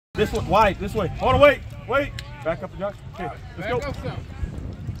This way, wide, this way. Hold on, wait. Back up, Josh. Okay, let's go.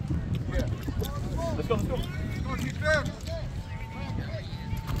 Yeah. Let's go. Go, keep there.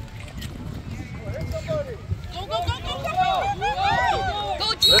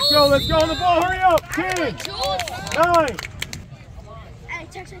 Go, Let's go on the ball. Hurry up. 10, 9.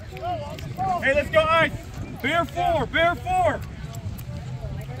 Hey, let's go, Ice. Bear 4.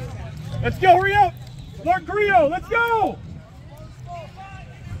 Let's go, hurry up. Lord Grillo, let's go.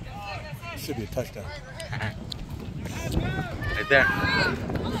 Should be a touchdown. Right there.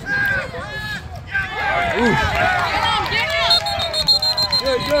 Ooh.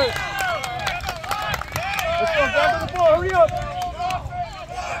 Good. Let's go back to the ball, hurry up.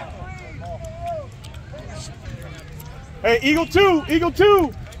 Hey, Eagle 2.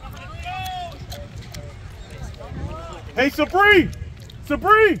 Hey,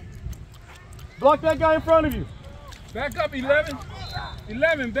 Sabri. Block that guy in front of you. Back up, 11.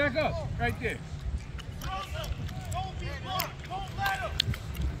 11, back up. Right there.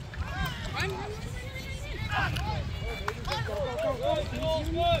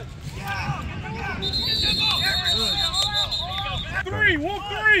 Walk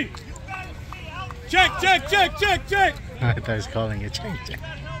 3. Check. I thought he was calling it. Check.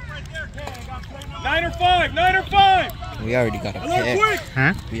 9 or 5. We already got a pick. Quick.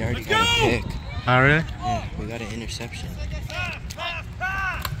 Huh? We already got a pick. Oh, really? Yeah, we got an interception.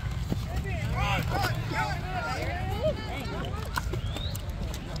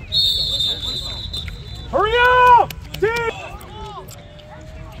 Hurry up!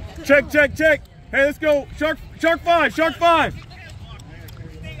 Check. Hey, let's go. Shark 5.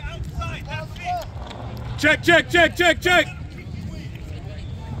 Check.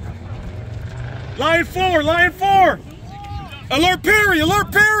 Lion 4. Alert Perry.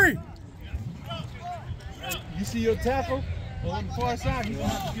 You see your tackle on the far side, he's going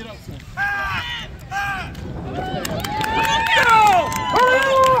to have to get up soon. Hurry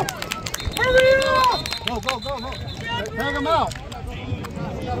up! Go. Hang him out.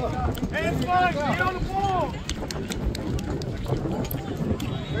 Hey, it's fine. Get on the ball.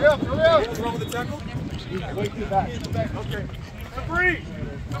 Hurry up. What's wrong with the tackle? Wait to the back. Okay. Sabri.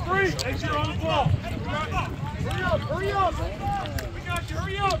 Make sure you're on the ball. Hurry up. We got you.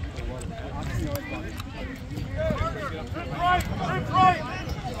 Hurry up.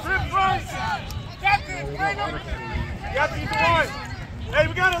 Rip right. That's it. Right over there. You got to keep the line. Hey,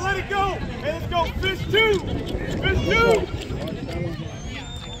 we got to let it go. Hey, let's go. Fish 2.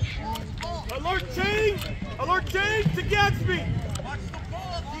 Alert chain to Gatsby. Watch the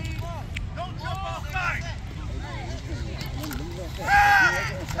ball, team. Don't jump offside.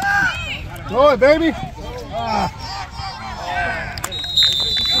 Throw it, baby.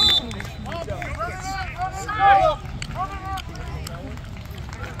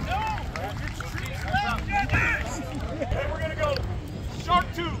 Hey, we're gonna go Shark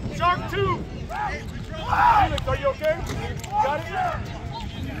 2. Felix, are you okay? Got it?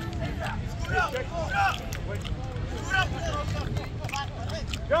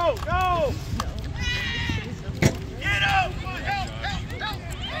 Go! Get out!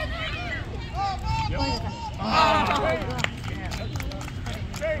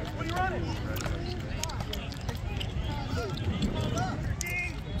 James, what are you running?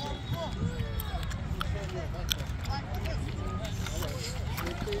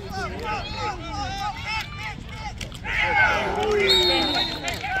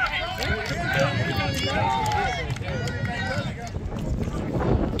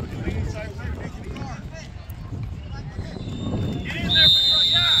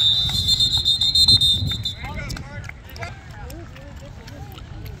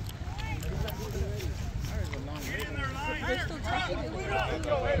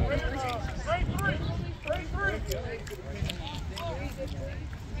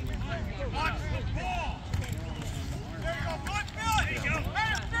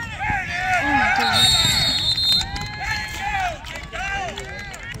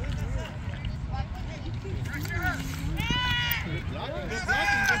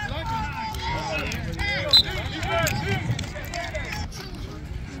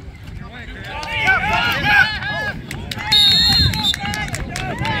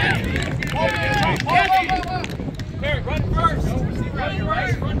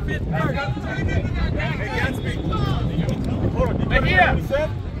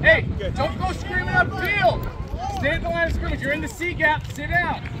 Hey, don't go screaming upfield. Stay at the line of scrimmage. You're in the C gap. Sit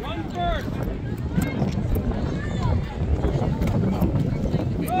down. Run first.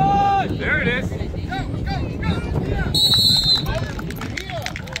 Good. There it is.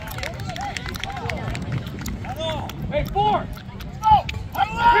 Go. Hey, 4. Go.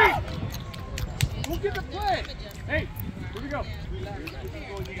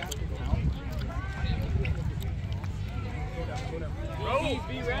 Please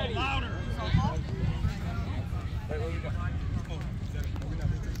be ready.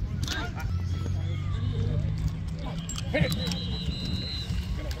 Hit it.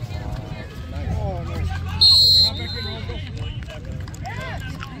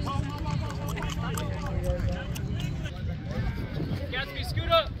 Gatsby,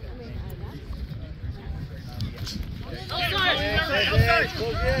 scoot up. Outside.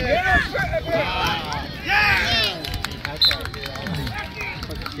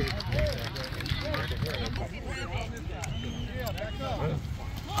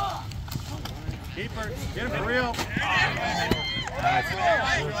 Keeper, get him for real. Time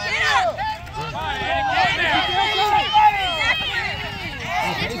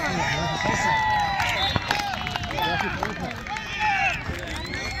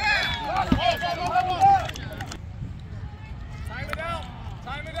it out.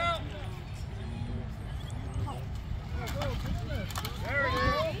 Time it out. There it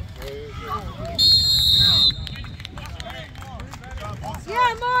is.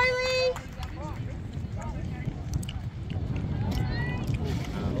 Yeah, Marley!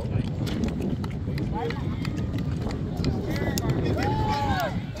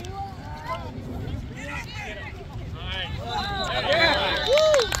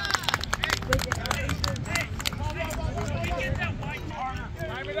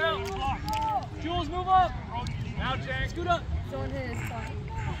 Time it out. Jules, move up. Now, Jack, scoot up. It's on his side.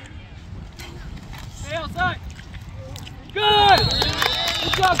 Stay outside. Good!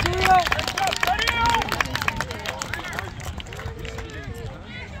 Good job, Chino.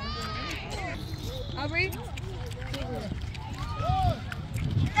 Aubrey?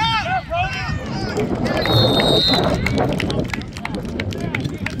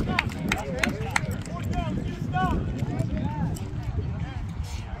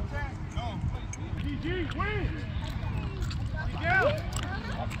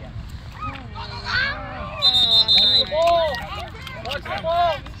 Ball. Watch the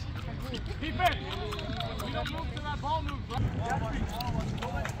ball. Defense. We don't move till that ball moves.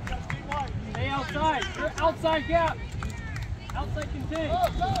 Stay outside. You're outside gap. Outside contain.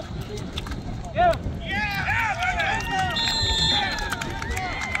 Get him.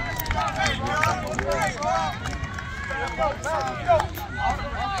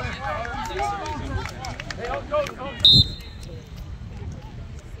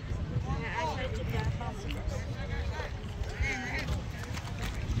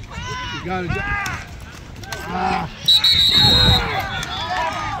 You got it.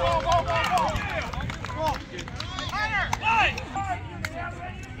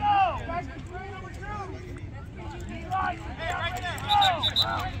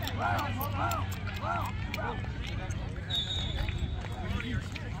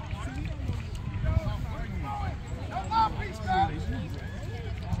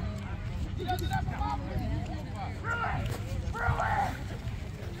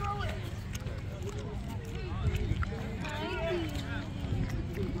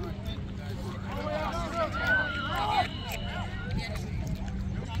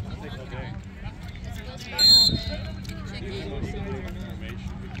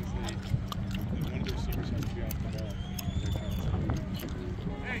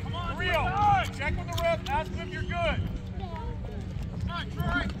 Hey, come on, real. Check with the ref. Ask him if you're good. Come on,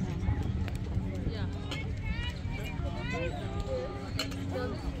 Troy.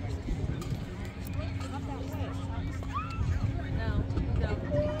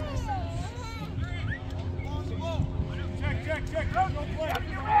 Check. Don't play.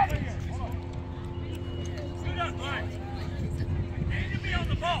 You're ready. Scoot up, Mike. Aim to be on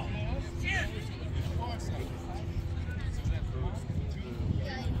the ball. In.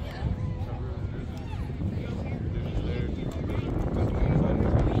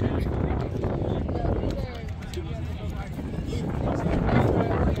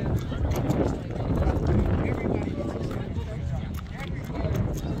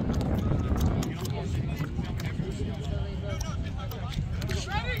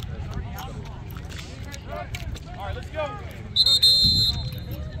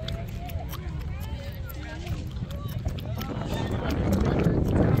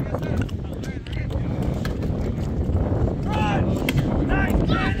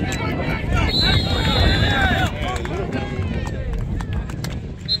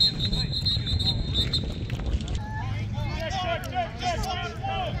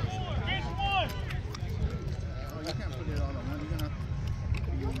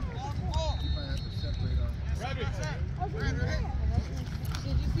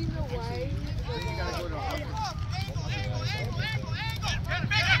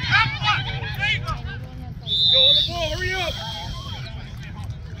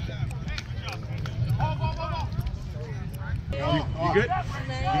 You good?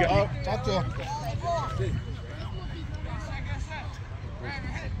 You got talk to him.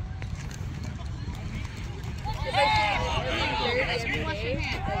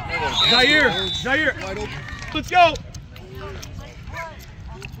 Zaire. Let's go.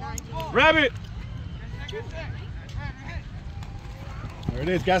 Rabbit. There it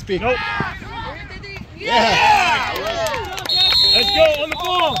is, Gatsby. Nope. Yeah. Let's go on the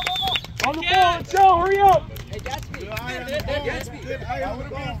ball. On the ball. Let's go. Hurry up.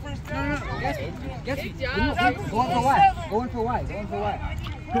 Going for wide.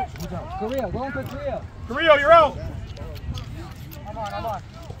 Carrillo, you're out. I'm on.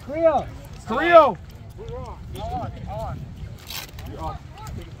 Carrillo. Carrillo.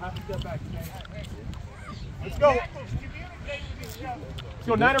 Let's go. Let's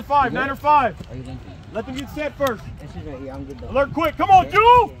go. 9 or 5. Let them get set first. This is right here. I'm good though. Alert quick. Come on,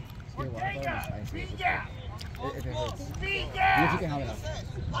 Jewel. If it hurts. You can have it out.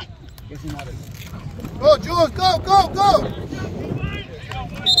 Guess you matter. Go, Jules, go!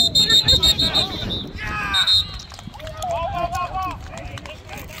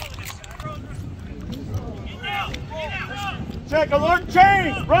 Check, alert,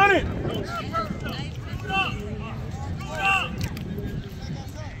 chain, run it.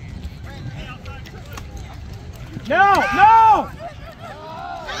 No!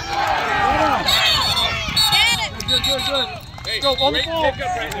 Good. Hey, go, on the great ball.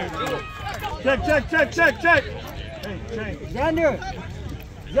 pickup right there. Check. Hey, chain.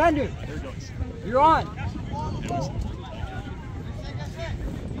 Xander, you're on.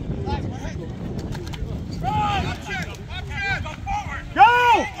 Go!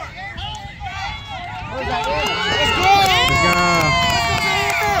 Let's go!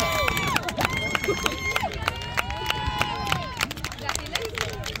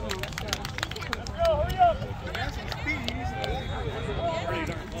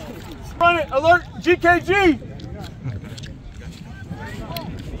 Run it, alert, GKG!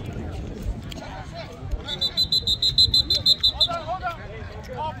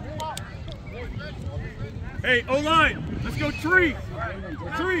 Hey, O-line, let's go tree.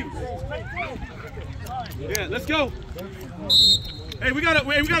 Yeah, let's go. Hey, we gotta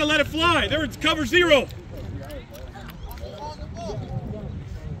let it fly. They're in cover 0.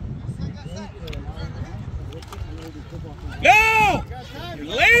 No! You're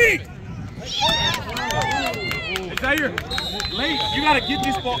late! Is that your late? You gotta get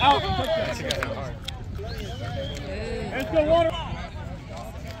this ball out. Let's go, water.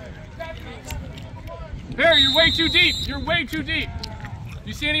 Barry, you're way too deep.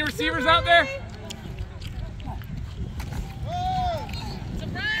 You see any receivers out there?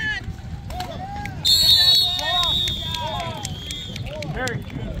 Barry,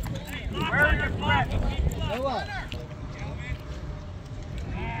 where are your threats?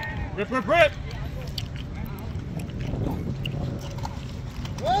 Rip.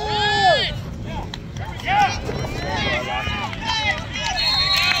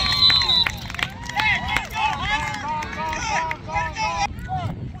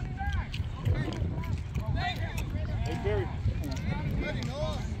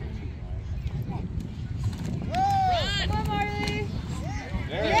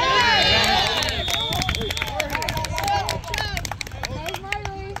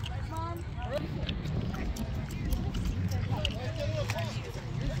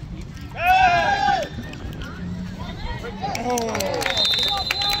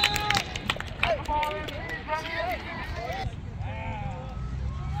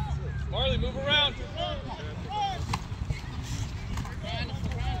 Marley, move around.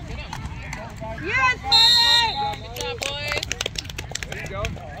 Yes, Marley! Good job, boys. There you go.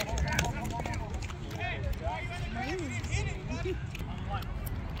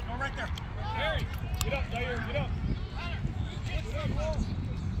 Go right there. Harry, get up, Zaire, get up.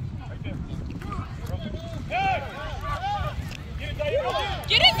 Right there. Hey! Get it, Zaire.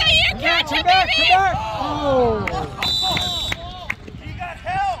 Get it, Zaire! Catch it, Come baby! back! Oh! He got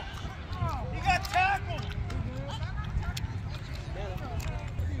help. He got tackled.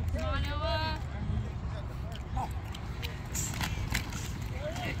 Come on, Noah.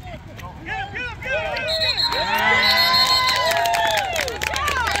 Get it, get it, get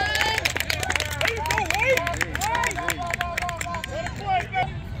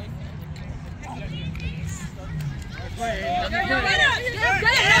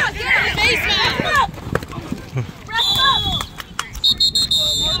it,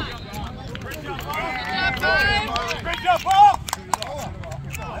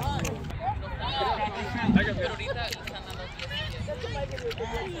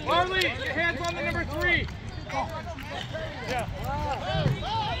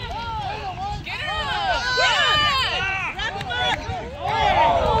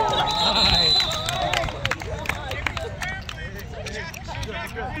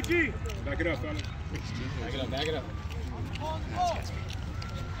 TKG. Back it up, fella. Back it up, back it up.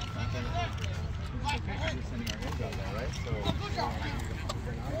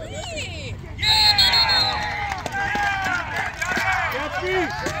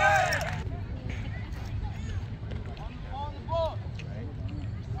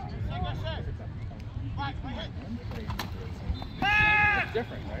 It's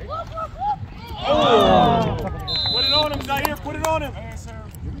different, right? Oh! Put it on him, Zaire. Put it on him. Hey,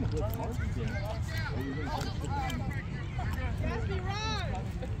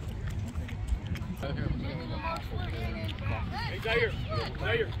 Zaire.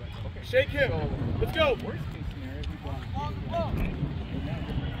 Zaire. Shake him. Let's go.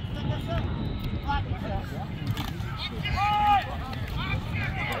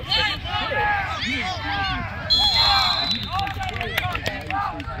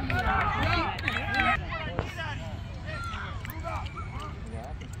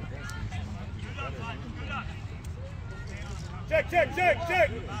 Check, check, check, check.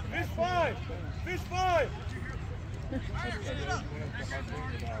 Fish 5. Fish 5.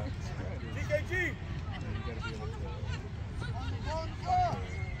 TKG.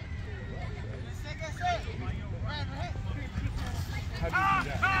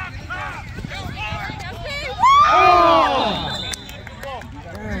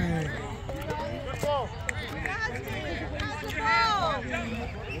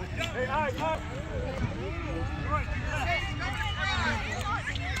 Hey, all right, come.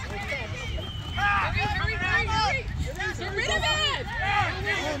 Get rid of it!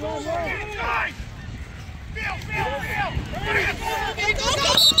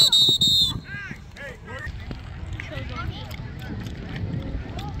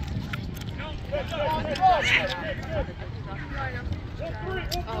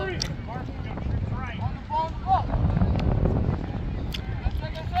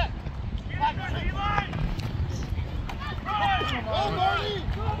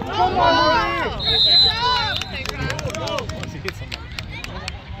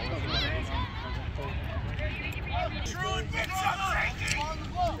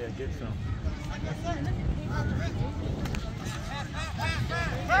 Get some.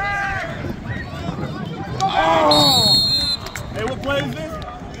 Hey, what play is this?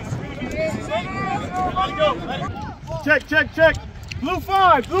 Everybody go. Check, check, check. Blue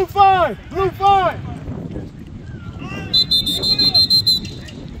 5, blue 5, blue 5.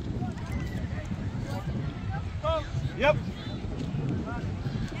 Yep.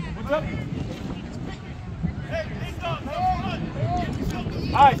 What's up?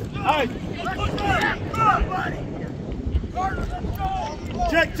 Ice, ice.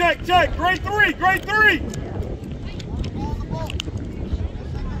 Check, check, check. Grade 3, grade 3.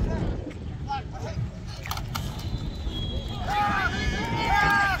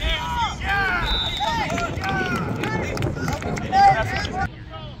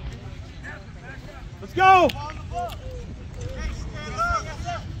 Let's go.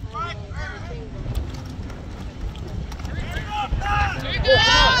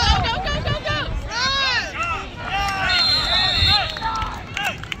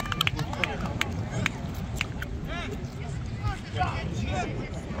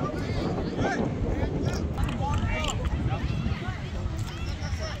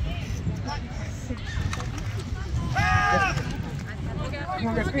 Come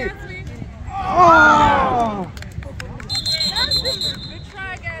on, get speed. Oh! Good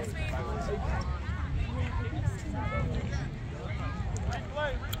try, Gatsby.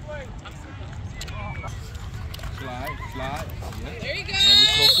 Slide, slide. Yep. There you go. And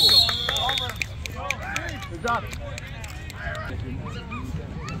let's go forward. Good job.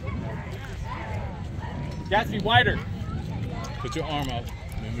 Gatsby, wider. Put your arm out.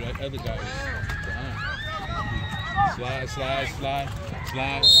 Remember that other guy was behind. Slide, slide, slide,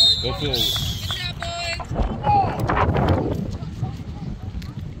 slide. Go forward. Good job, boys.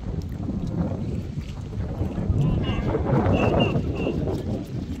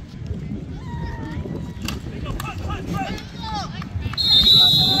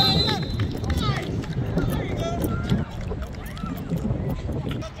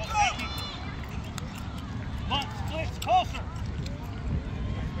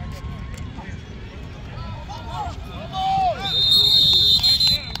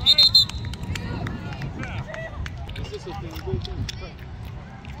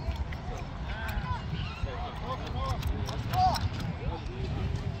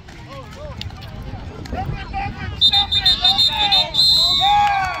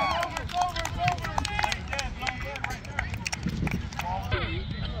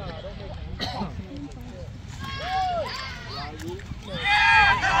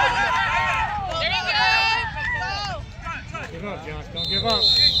 hump.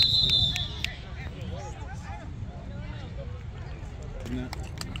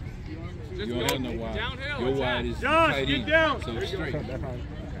 You don't have no wide. Your wide is Josh, tight get end, down. so straight.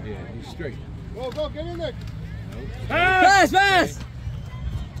 Yeah, he's straight. Go, get in there. Pass, pass.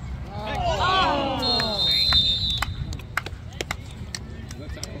 Oh.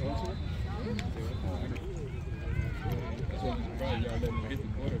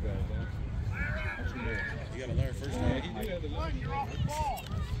 You gotta learn first.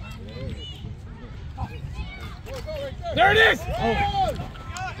 There it is.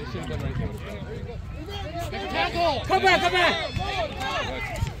 Come back, come back.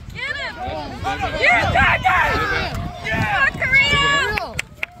 Get him! Yeah! Carrillo!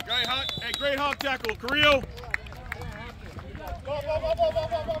 Great hawk tackle, Carrillo.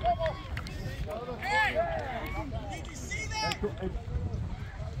 Did you see that?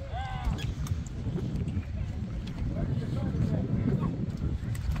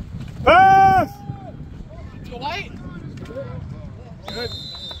 Pass! Go white. Good.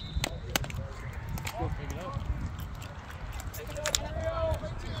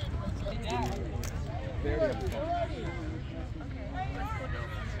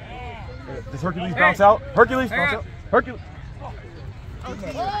 Does Hercules bounce out? Hercules bounce out. Hercules.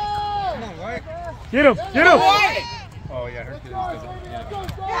 Get him! Get him! Oh yeah, Hercules does it.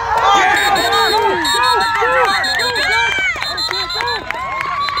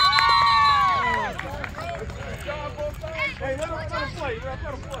 Hey, let him play. Let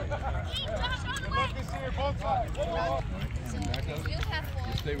him play.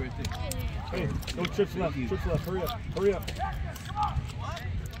 Just stay right there. Hey, no trips left. Trips left. Hurry up. Hurry up.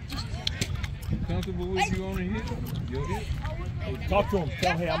 Comfortable with you on the hit? You'll hit? Hey, talk to him.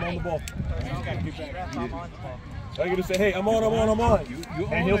 Tell him, hey, I'm on the ball. I gotta say, hey, I'm on. You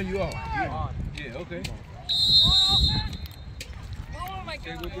and on he'll, or you off? Yeah, okay. Oh my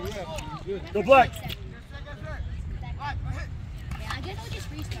Stay God. with the ref. You good. go Black. Yeah, I guess I'll just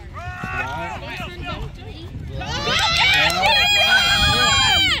restart.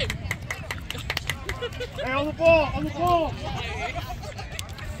 Hey, on the ball. On the ball.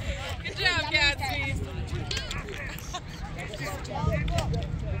 Good job, Gatsby.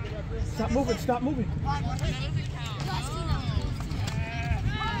 Stop moving. Stop moving.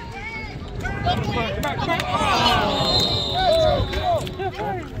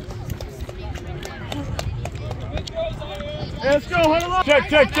 Hey, let's go. Huddle up.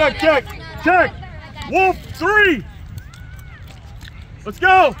 Check. Wolf 3. Let's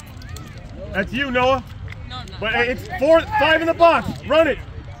go. That's you, Noah. No, I'm not. But hey, it's 4, 5 in the box. Run it.